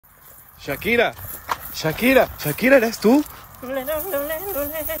Shakira, Shakira, Shakira, ¿eres tú?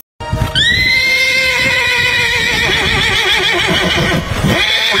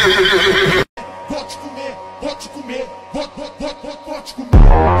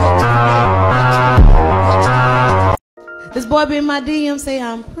 This boy be in my DM say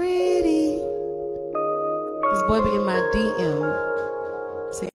I'm pretty. This boy be in my DM.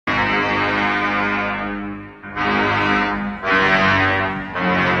 Say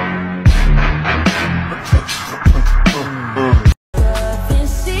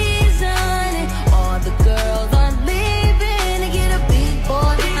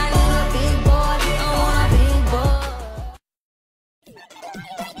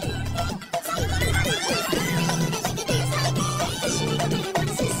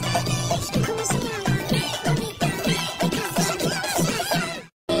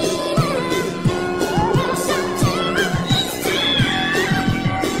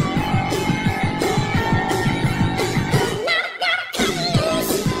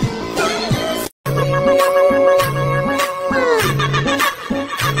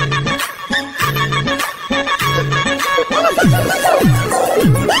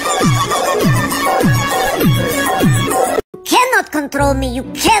control me. You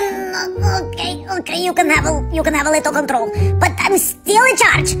can, okay, you can have a little control, but I'm still in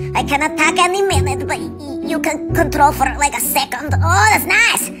charge. I can attack any minute, but you can control for like a second. Oh, that's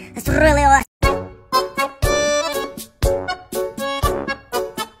nice. That's really awesome.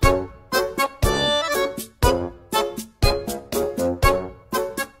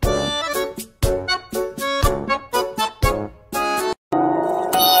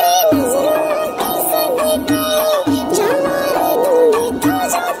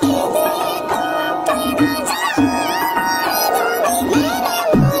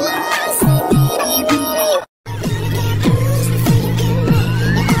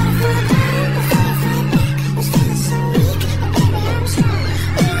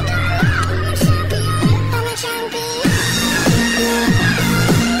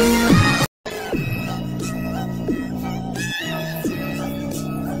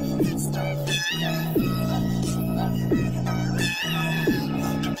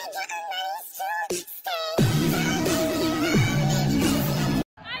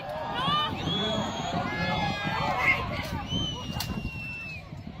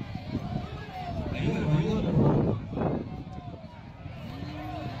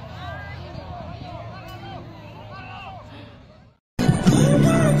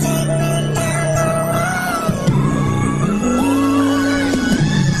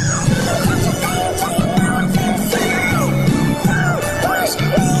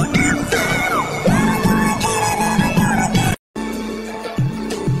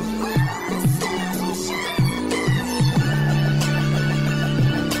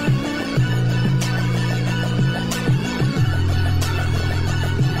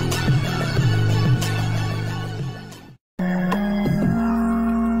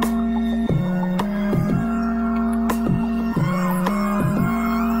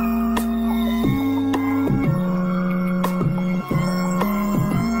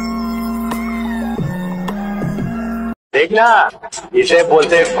 देखना, इसे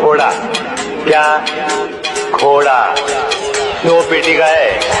बोलते घोड़ा। क्या घोड़ा? 2 PT का है।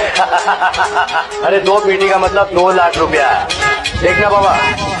 अरे 2 PT का मतलब 2 लाख रुपया। देखना बाबा।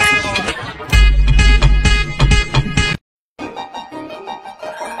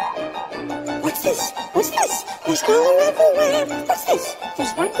 What's this? What's this? There's color everywhere. What's this?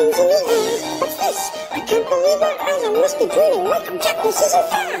 There's buttons in the air. What's this? I can't believe my eyes. I must be dreaming. Welcome, Jack. This isn't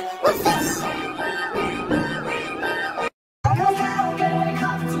fair. What's this?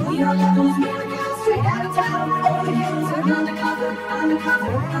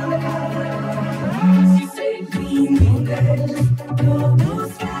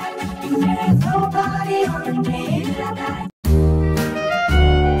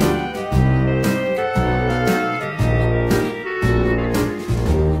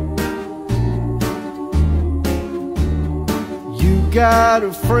 You got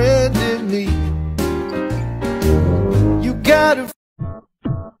a friend in me. You got a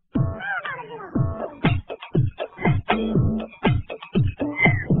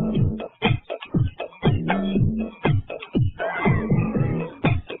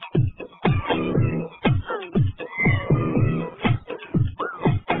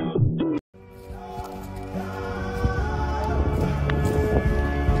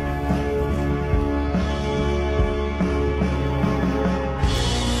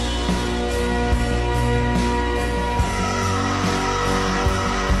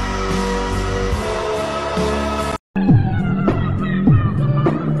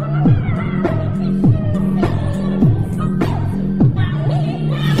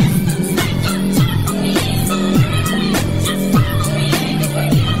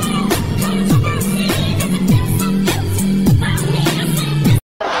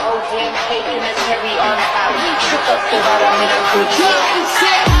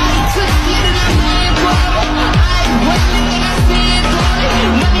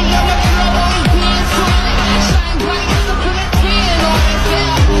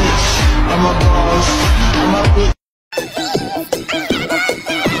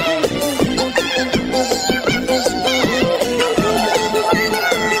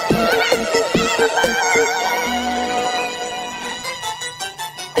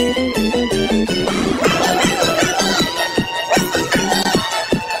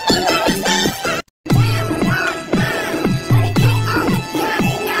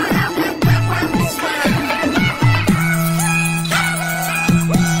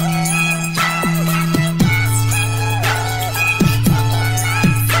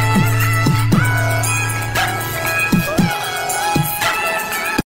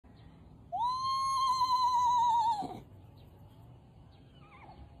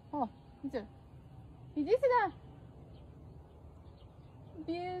О, иди. Иди сюда.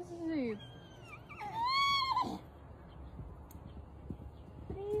 Бежит.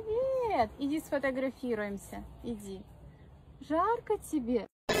 Привет. Иди сфотографируемся. Иди. Жарко тебе.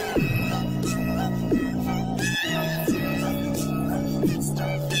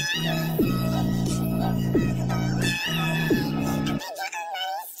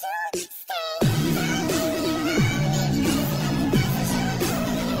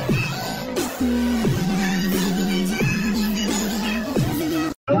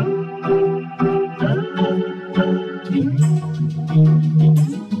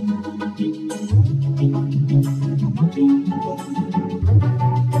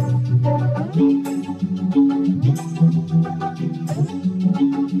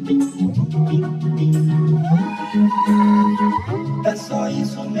 É só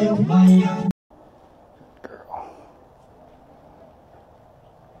isso, meu baiano.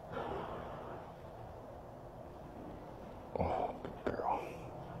 Oh, good girl.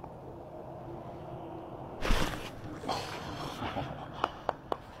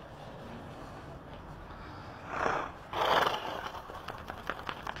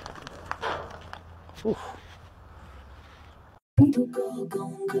 Oof. Little girl,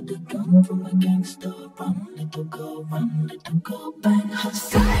 gon' get the gun from a gangster. Run, little girl, bang.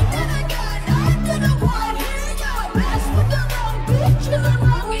 Straight to the gun, not to the one. Here you mess with the wrong bitch in the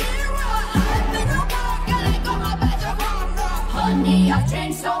wrong era. I've been a war, gotta go my better wrong. Honey, I've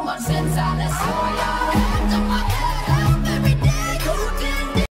changed so much since I saw ya. Hands on my head, up every day. You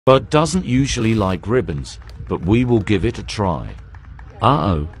can. But doesn't usually like ribbons, but we will give it a try.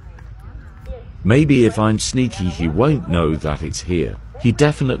 Uh-oh. Maybe if I'm sneaky he won't know that it's here. He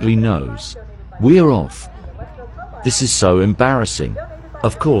definitely knows. We're off. This is so embarrassing.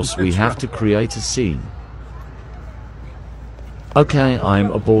 Of course we have to create a scene. Okay, I'm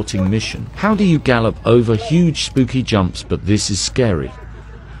aborting mission. How do you gallop over huge spooky jumps? But this is scary.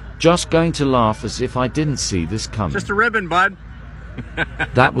 Just going to laugh as if I didn't see this coming. Just a ribbon, bud.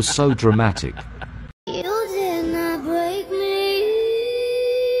 That was so dramatic. You did not break me.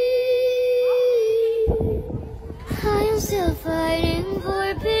 I am still fighting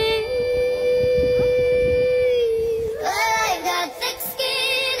for peace. I got thick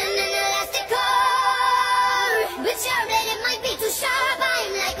skin and an elastic core. But your blade, it might be too sharp.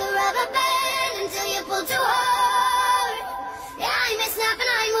 I'm like a rubber band until you pull too hard. Yeah, I miss snap and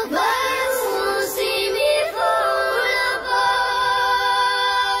I move birds won't see me fall apart.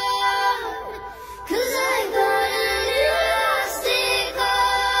 'Cause I got an elastic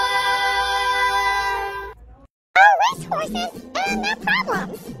core. Racehorses and their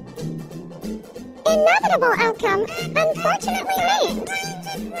problems. Inevitable outcome, unfortunately late.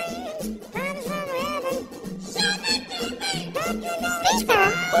 Speech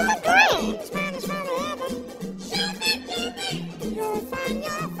Sparrow is a great.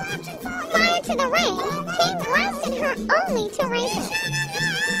 Prior to the rain, King blasted her only to race it.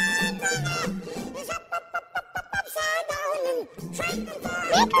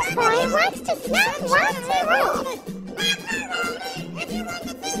 Baker's boy likes to snap while they roll.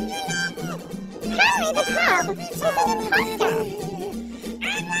 Harry the Cub is an imposter.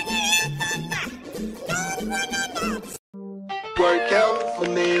 Work out for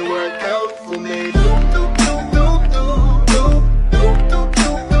me, work out for me.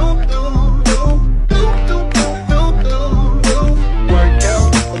 Work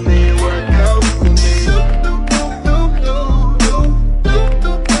out for me, work out for me.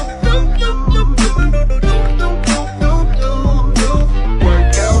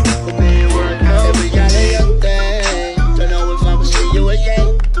 Work out for me, work out. Every day I'm there, don't know if I'ma see you again.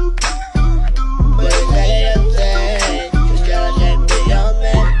 But every day I'm there, just gotta let me your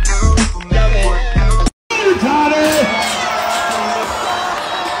man.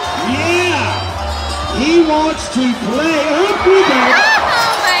 Yeah, he wants to play. Up we go.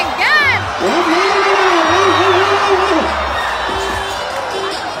 Oh my God!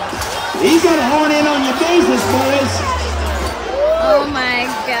 He's got to horn in on your business, boys. Oh my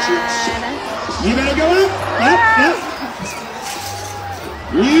God! You better go up. Yep.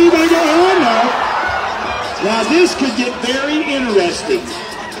 You better go on now. Now this could get very interesting.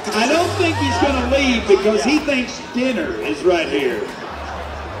 I don't think he's going to leave because he thinks dinner is right here.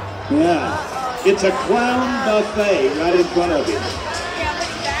 Yeah, it's a clown buffet right in front of him.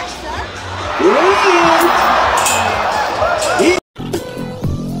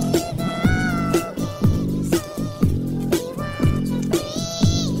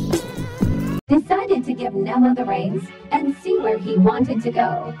 Decided to give Nella the reins and see where he wanted to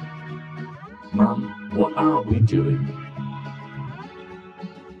go. Mum, what are we doing?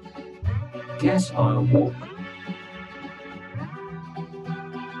 Guess I'll walk.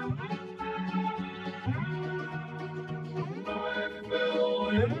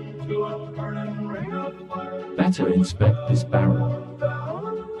 Better inspect this barrel.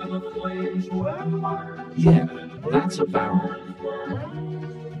 Yeah, that's a barrel.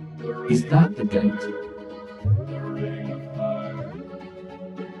 Is that the gate?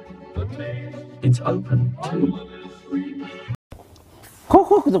 It's open too.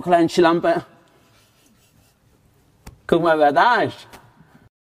 Du kleine Schlampe. Guck mal, wer da ist.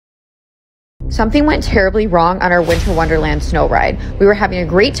 Something went terribly wrong on our Winter Wonderland snow ride. We were having a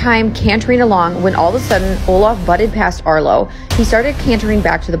great time cantering along when all of a sudden Olaf butted past Arlo. He started cantering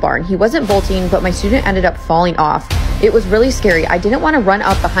back to the barn. He wasn't bolting, but my student ended up falling off. It was really scary. I didn't want to run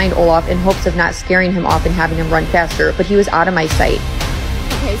up behind Olaf in hopes of not scaring him off and having him run faster, but he was out of my sight.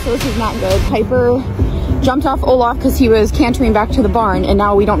 Okay, so this is not good. Piper jumped off Olaf because he was cantering back to the barn, and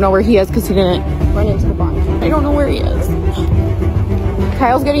now we don't know where he is because he didn't run into the barn. I don't know where he is.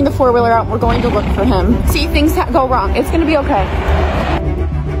 Kyle's getting the four-wheeler out and we're going to look for him. See, things go wrong. It's gonna be okay.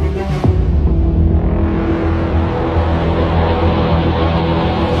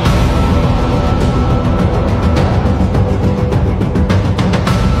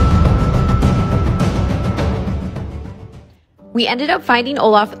 We ended up finding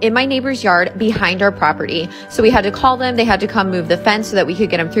Olaf in my neighbor's yard behind our property. So we had to call them. They had to come move the fence so that we could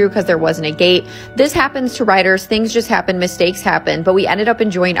get him through because there wasn't a gate. This happens to riders. Things just happen. Mistakes happen. But we ended up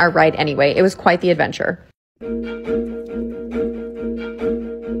enjoying our ride anyway. It was quite the adventure.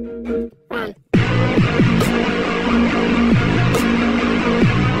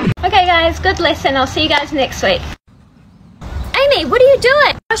 Okay guys, good lesson. I'll see you guys next week. Amy, what are you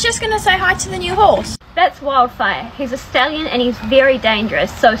doing? I was just gonna say hi to the new horse. That's Wildfire. He's a stallion and he's very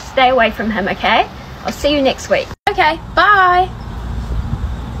dangerous, so stay away from him, okay? I'll see you next week. Okay, bye.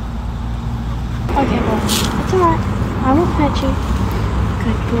 Okay, boy. It's alright. I won't hurt you.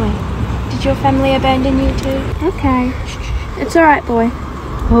 Good boy. Did your family abandon you too? Okay. It's alright, boy.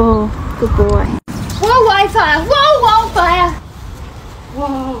 Oh, good boy. Whoa, Wildfire! Whoa, Wildfire!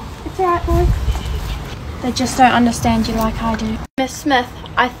 Whoa. It's alright, boy. They just don't understand you like I do. Miss Smith,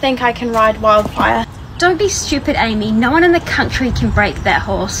 I think I can ride Wildfire. Don't be stupid, Amy. No one in the country can break that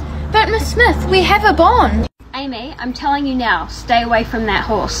horse. But Miss Smith, we have a bond. Amy, I'm telling you now, stay away from that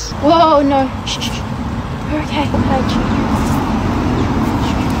horse. Whoa, no. Shh, shh. You're okay.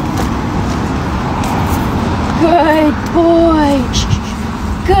 Good boy.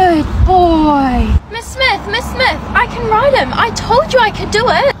 Good boy. Miss Smith, I can ride him. I told you I could do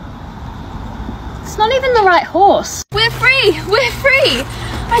it. It's not even the right horse. We're free.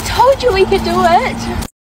 I told you we could do it.